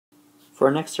For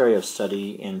our next area of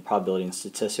study in probability and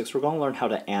statistics, we're going to learn how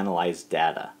to analyze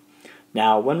data.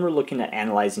 Now, when we're looking at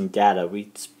analyzing data,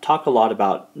 we talk a lot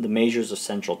about the measures of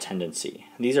central tendency.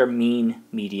 These are mean,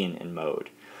 median, and mode.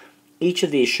 Each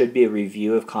of these should be a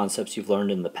review of concepts you've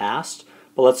learned in the past,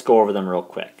 but let's go over them real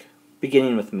quick,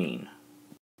 beginning with mean.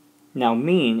 Now,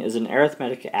 mean is an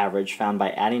arithmetic average found by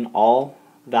adding all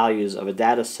values of a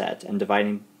data set and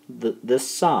dividing this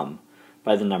sum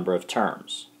by the number of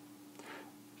terms.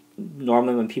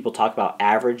 Normally when people talk about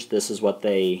average, this is what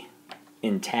they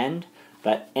intend,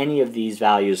 but any of these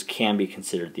values can be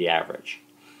considered the average.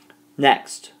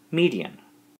 Next, median.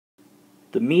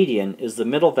 The median is the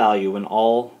middle value when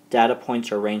all data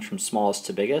points are arranged from smallest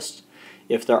to biggest.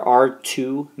 If there are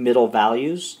two middle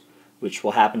values, which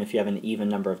will happen if you have an even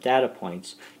number of data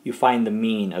points, you find the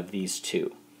mean of these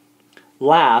two.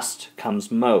 Last comes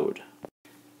mode.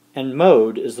 And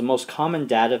mode is the most common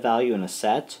data value in a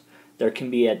set. There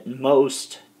can be at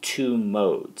most two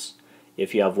modes.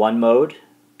 If you have one mode,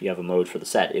 you have a mode for the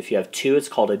set. If you have two, it's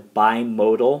called a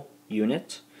bimodal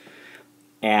unit.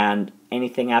 And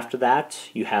anything after that,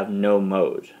 you have no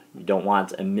mode. You don't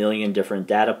want a million different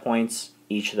data points,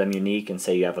 each of them unique, and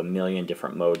say you have a million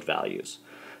different mode values.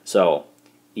 So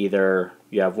either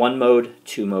you have one mode,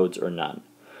 two modes, or none.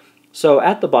 So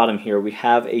at the bottom here, we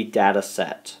have a data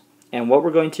set. And what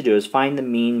we're going to do is find the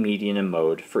mean, median, and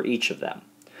mode for each of them.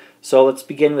 So let's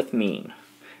begin with mean.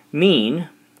 Mean,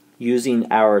 using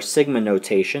our sigma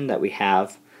notation that we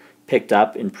have picked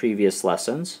up in previous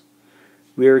lessons,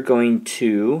 we're going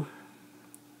to,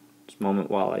 just a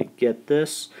moment while I get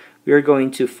this, we're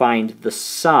going to find the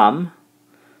sum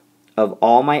of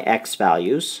all my x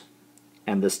values,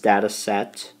 and this data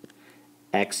set,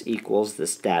 x equals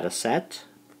this data set,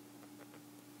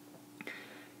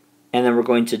 and then we're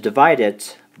going to divide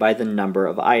it by the number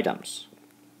of items.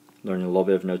 Learning a little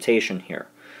bit of notation here.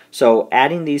 So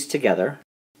adding these together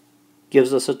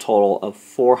gives us a total of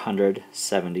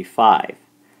 475.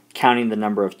 Counting the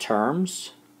number of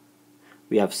terms,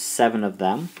 we have 7 of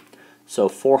them. So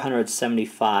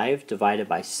 475 divided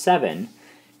by 7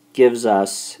 gives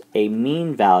us a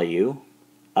mean value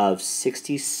of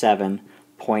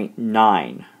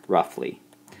 67.9 roughly.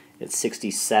 It's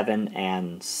 67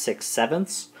 and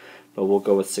 6/7, but we'll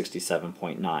go with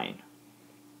 67.9.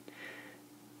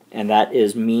 And that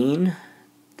is mean.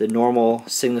 The normal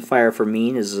signifier for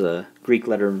mean is a Greek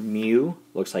letter mu.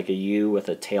 Looks like a U with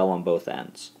a tail on both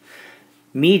ends.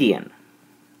 Median.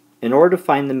 In order to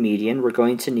find the median, we're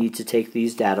going to need to take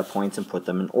these data points and put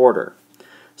them in order.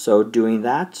 So doing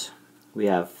that, we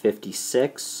have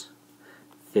 56,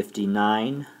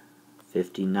 59,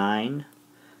 59,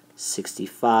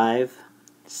 65,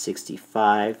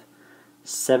 65,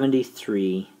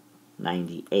 73,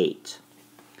 98.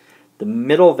 The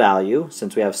middle value,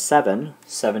 since we have 7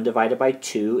 divided by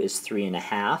 2 is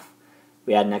 3.5.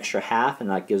 We add an extra half, and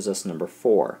that gives us number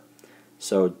 4.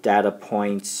 So data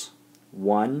points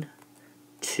 1,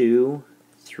 2,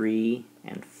 3,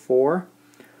 and 4.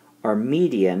 Our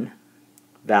median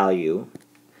value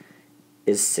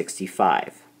is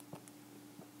 65.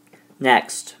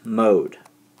 Next, mode.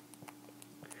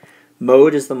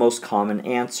 Mode is the most common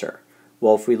answer.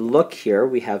 Well, if we look here,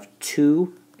 we have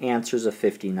 2 answers of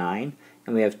 59,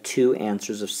 and we have 2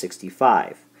 answers of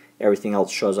 65. Everything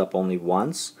else shows up only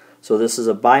once. So this is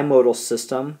a bimodal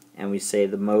system, and we say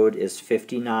the mode is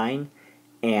 59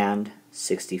 and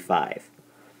 65.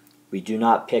 We do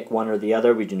not pick one or the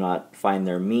other. We do not find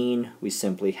their mean. We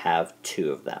simply have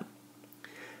 2 of them.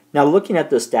 Now, looking at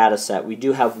this data set, we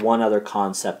do have one other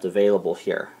concept available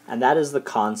here, and that is the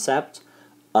concept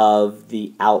of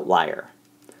the outlier.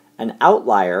 An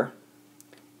outlier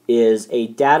is a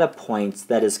data point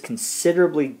that is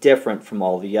considerably different from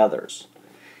all the others.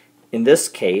 In this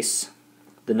case,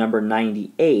 the number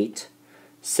 98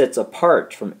 sits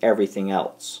apart from everything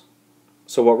else.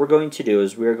 So what we're going to do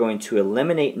is we're going to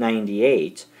eliminate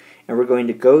 98, and we're going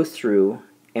to go through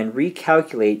and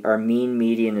recalculate our mean,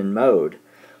 median, and mode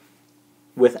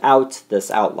without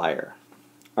this outlier.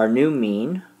 Our new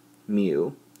mean,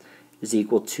 mu, is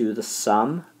equal to the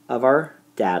sum of our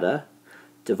data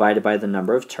divided by the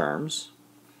number of terms.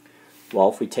 Well,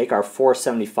 if we take our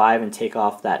 475 and take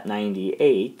off that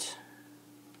 98,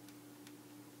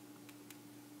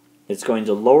 it's going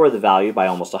to lower the value by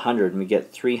almost 100, and we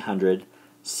get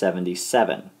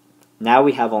 377. Now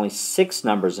we have only 6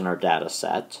 numbers in our data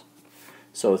set,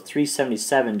 so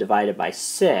 377 divided by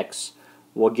 6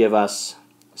 will give us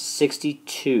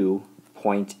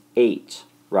 62.8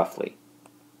 roughly.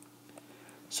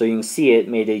 So you can see it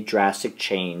made a drastic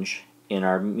change in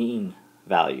our mean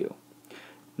value.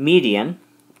 Median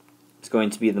is going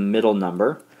to be the middle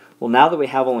number. Well, now that we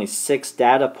have only 6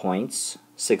 data points,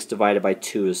 6 divided by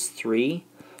 2 is 3.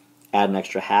 Add an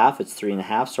extra half, it's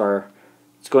 3.5, so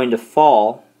it's going to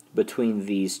fall between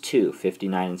these two,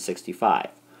 59 and 65.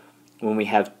 When we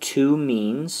have when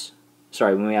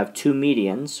we have two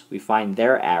medians, we find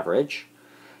their average,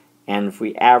 and if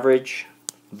we average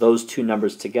those two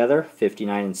numbers together,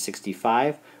 59 and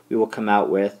 65, we will come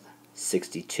out with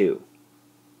 62.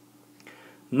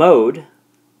 Mode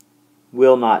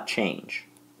will not change.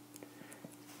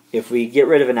 If we get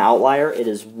rid of an outlier, it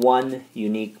is one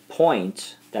unique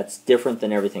point that's different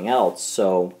than everything else,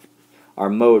 so our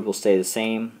mode will stay the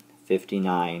same,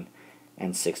 59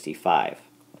 and 65.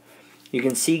 You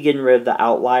can see getting rid of the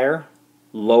outlier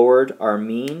lowered our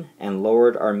mean and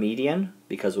lowered our median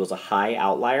because it was a high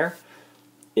outlier.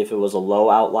 If it was a low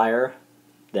outlier,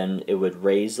 then it would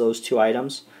raise those two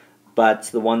items, but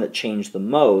the one that changed the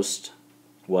most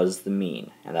was the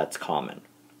mean, and that's common.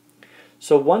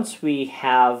 So once we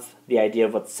have the idea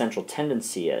of what the central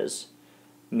tendency is,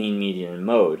 mean, median, and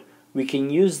mode, we can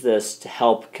use this to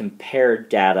help compare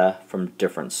data from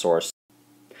different sources.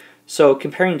 So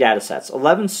comparing data sets,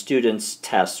 11 students'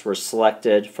 tests were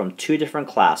selected from 2 different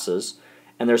classes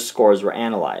and their scores were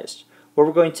analyzed. What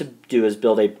we're going to do is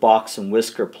build a box and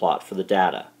whisker plot for the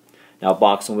data. Now,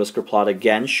 box and whisker plot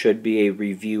again should be a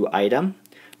review item,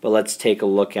 but let's take a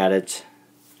look at it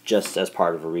just as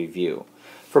part of a review.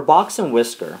 For box and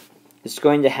whisker, it's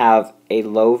going to have a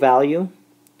low value,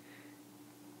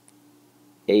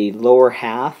 a lower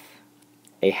half,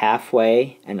 a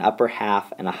halfway, an upper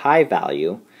half, and a high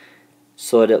value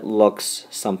so that it looks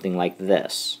something like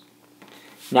this.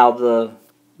 Now the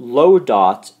low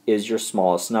dot is your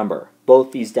smallest number.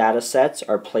 Both these data sets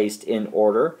are placed in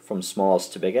order from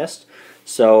smallest to biggest.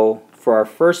 So for our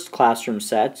first classroom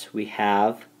set, we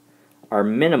have our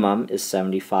minimum is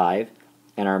 75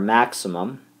 and our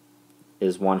maximum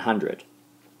is 100.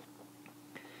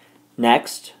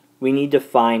 Next, we need to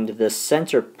find the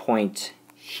center point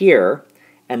here,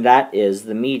 and that is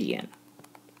the median.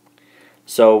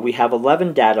 So we have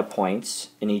 11 data points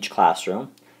in each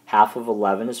classroom. Half of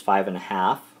 11 is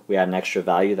 5.5. We add an extra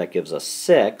value that gives us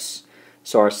 6.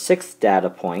 So our 6th data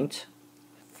point,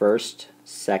 1st,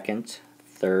 2nd,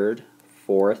 3rd,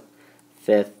 4th,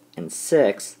 5th, and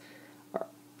 6th,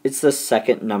 it's the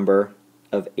second number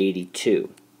of 82.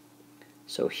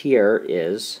 So here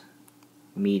is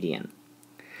median.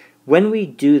 When we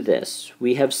do this,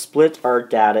 we have split our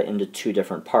data into 2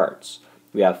 different parts.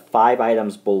 We have 5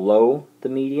 items below the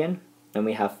median, and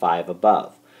we have 5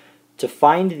 above. To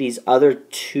find these other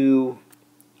 2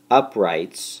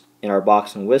 uprights in our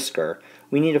box and whisker,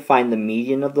 we need to find the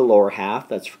median of the lower half,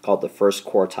 that's called the first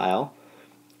quartile,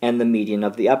 and the median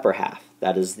of the upper half,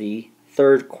 that is the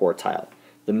third quartile.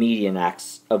 The median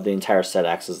of the entire set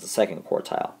acts as the second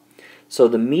quartile. So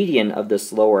the median of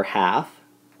this lower half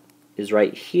is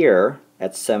right here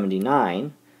at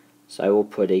 79, so I will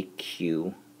put a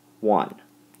Q1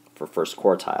 for first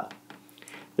quartile.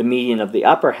 The median of the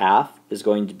upper half is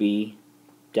going to be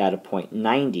data point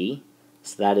 90,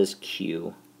 so that is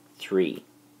Q3.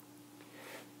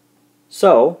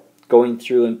 So going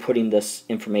through and putting this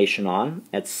information on,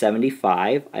 at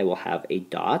 75 I will have a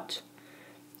dot.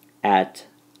 At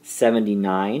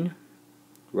 79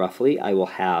 roughly I will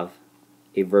have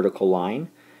a vertical line.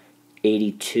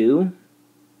 82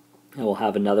 I will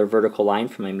have another vertical line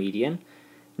for my median.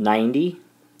 90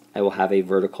 I will have a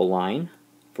vertical line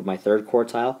for my third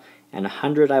quartile, and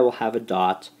 100 I will have a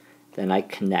dot. Then I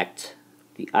connect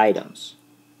the items.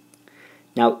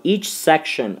 Now each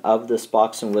section of this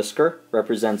box and whisker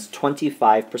represents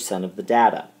 25% of the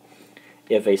data.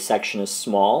 If a section is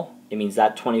small, it means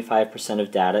that 25%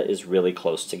 of data is really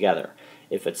close together.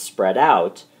 If it's spread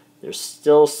out, there's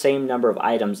still same number of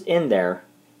items in there,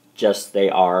 just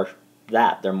they're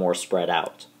more spread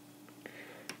out.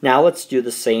 Now let's do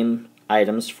the same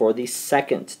items for the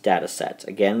second data set.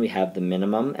 Again, we have the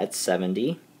minimum at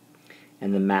 70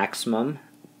 and the maximum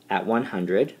at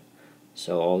 100.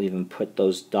 So I'll even put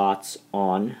those dots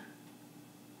on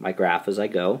my graph as I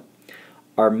go.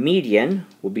 Our median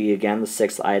will be again the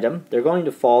 6th item. They're going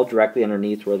to fall directly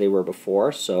underneath where they were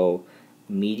before, so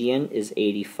median is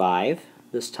 85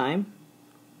 this time.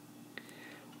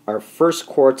 Our first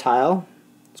quartile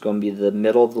is going to be the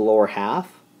middle of the lower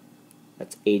half.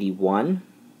 That's 81.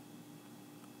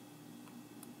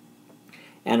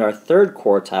 And our third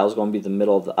quartile is going to be the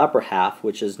middle of the upper half,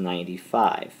 which is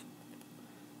 95.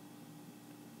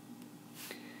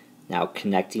 Now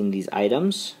connecting these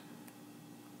items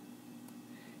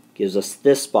gives us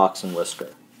this box and whisker.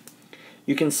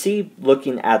 You can see,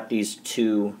 looking at these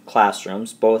 2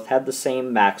 classrooms, both had the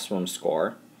same maximum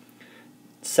score.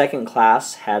 second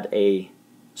class had a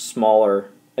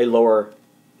lower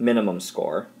minimum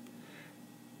score,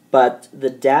 but the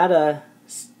data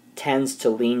tends to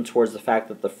lean towards the fact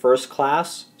that the first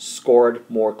class scored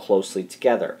more closely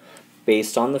together,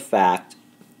 based on the fact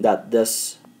that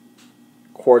this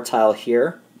quartile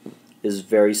here is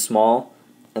very small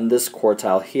and this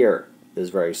quartile here is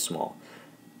very small.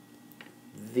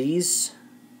 These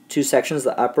two sections,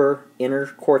 the upper inner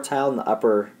quartile and the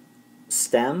upper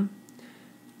stem,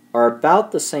 are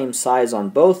about the same size on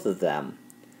both of them,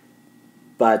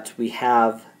 but we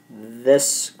have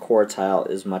this quartile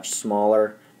is much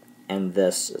smaller and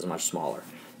this is much smaller.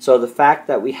 So the fact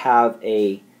that we have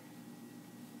a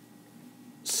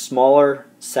smaller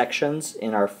sections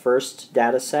in our first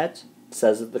data set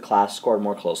says that the class scored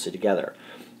more closely together.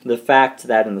 The fact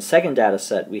that in the second data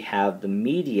set we have the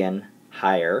median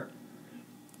higher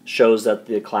shows that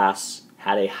the class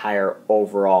had a higher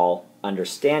overall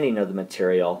understanding of the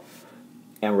material,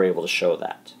 and we're able to show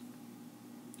that.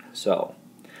 So,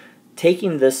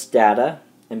 taking this data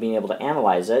and being able to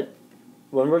analyze it,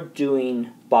 when we're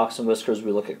doing box and whiskers,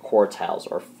 we look at quartiles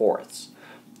or fourths.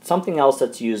 Something else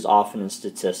that's used often in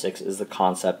statistics is the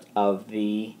concept of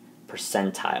the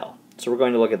percentile. So we're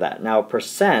going to look at that. Now,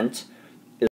 percentile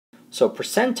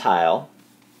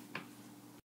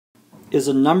is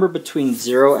a number between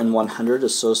 0 and 100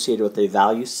 associated with a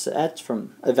value x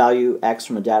from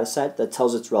a data set that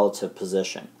tells its relative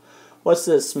position. What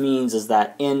this means is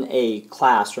that in a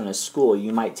class or in a school,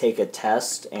 you might take a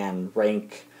test and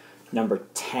rank number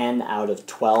 10 out of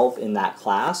 12 in that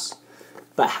class,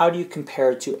 but how do you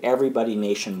compare it to everybody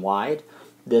nationwide?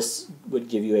 This would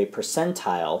give you a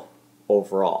percentile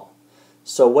overall.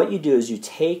 So what you do is you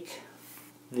take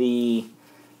the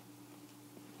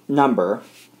number.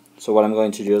 So what I'm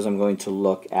going to do is I'm going to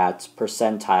look at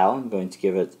percentile. I'm going to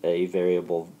give it a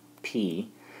variable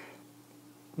p.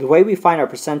 The way we find our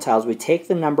percentiles, we take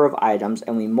the number of items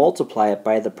and we multiply it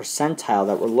by the percentile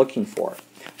that we're looking for.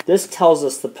 This tells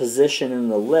us the position in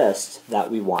the list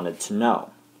that we wanted to know.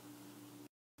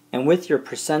 And with your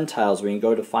percentiles, when you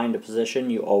go to find a position,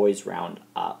 you always round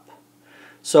up.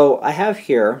 So I have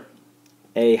here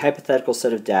a hypothetical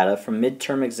set of data from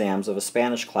midterm exams of a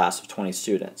Spanish class of 20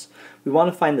 students. We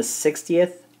want to find the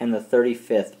 60th and the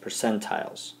 35th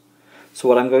percentiles. So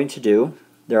what I'm going to do,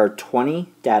 there are 20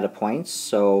 data points,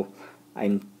 so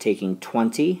I'm taking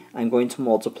 20. I'm going to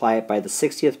multiply it by the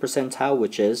 60th percentile,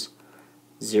 which is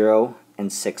 0 and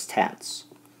 6/10.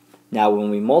 Now when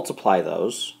we multiply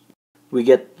those, we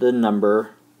get the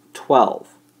number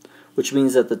 12, which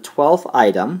means that the 12th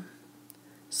item,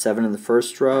 7 in the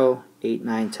first row, 8,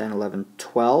 9, 10, 11,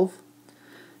 12,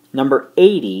 number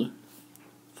 80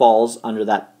 falls under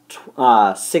that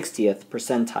 60th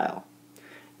percentile.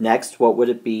 Next, what would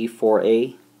it be for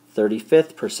a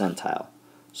 35th percentile?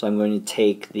 So I'm going to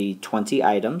take the 20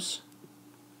 items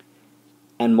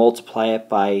and multiply it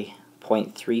by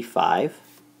 0.35,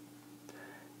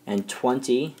 and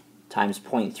 20 times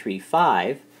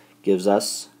 0.35 gives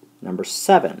us number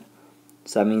 7.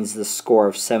 So that means the score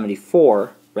of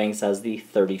 74 ranks as the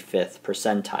 35th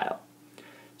percentile.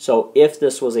 So if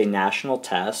this was a national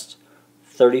test,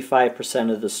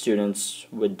 35% of the students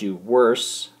would do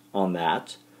worse on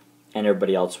that, and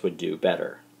everybody else would do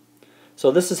better.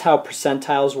 So this is how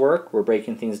percentiles work. We're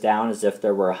breaking things down as if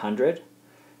there were 100,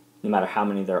 no matter how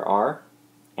many there are.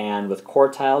 And with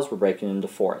quartiles, we're breaking into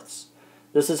fourths.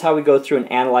 This is how we go through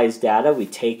and analyze data. We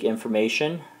take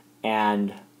information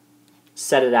and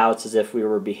set it out as if we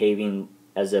were behaving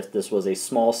as if this was a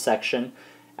small section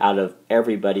out of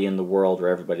everybody in the world or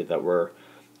everybody that we're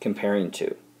comparing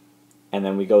to. And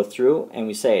then we go through and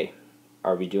we say,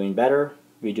 are we doing better? Are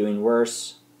we doing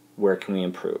worse? Where can we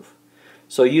improve?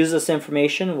 So use this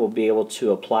information. We'll be able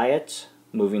to apply it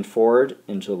moving forward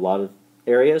into a lot of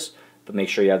areas, but make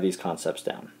sure you have these concepts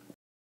down.